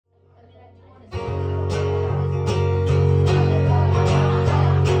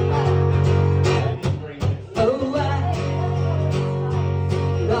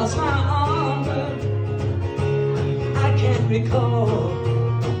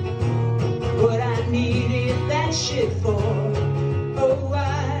shit for? Oh, I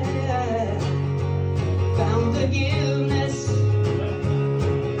found forgiveness.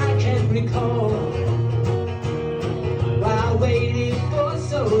 I can't recall why I waited for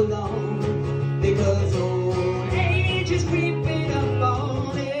so long, because old age is creeping up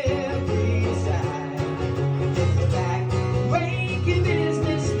on every side. It's a back-breaking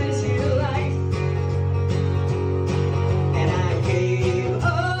business, this here life. And I gave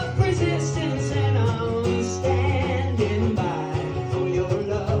up resistance, and I'm standing by for your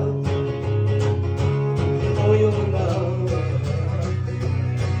love, for your love.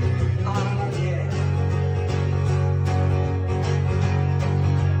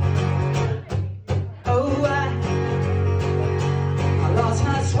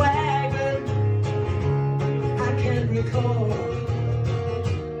 Recall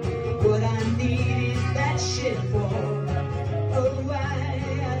what I needed that shit for. Oh, I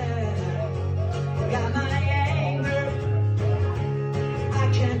got my anger. I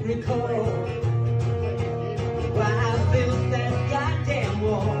can't recall why I built that goddamn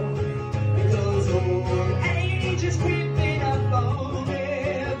wall, because old age is creeping up on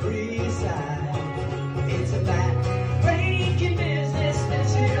every side. It's a back-breaking business,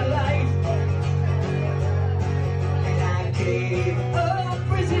 this here life. Gave up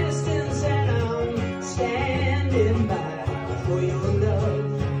resistance, and I'm standing by for your love,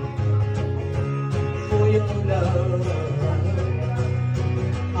 for your love.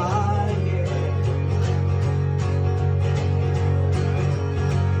 Ah, yeah.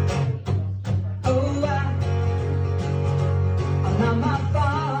 Oh, I'm not my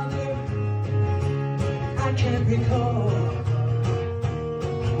father. I can't recall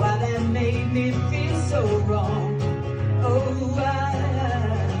why that made me feel so wrong. Oh, I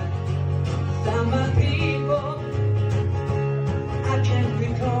found my people. I can't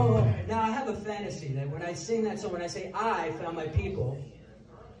recall. Now I have a fantasy that when I sing that song, when I say I found my people,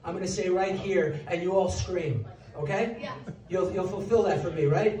 I'm going to say right here, and you all scream. Okay? Yeah. You'll fulfill that for me,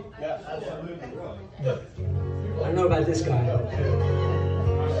 right? Yeah, absolutely. I don't know about this guy.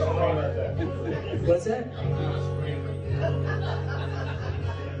 What's that?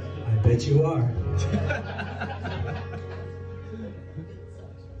 I bet you are.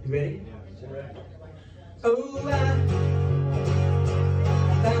 You ready? Oh, I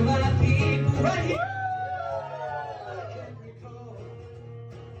found my people right here.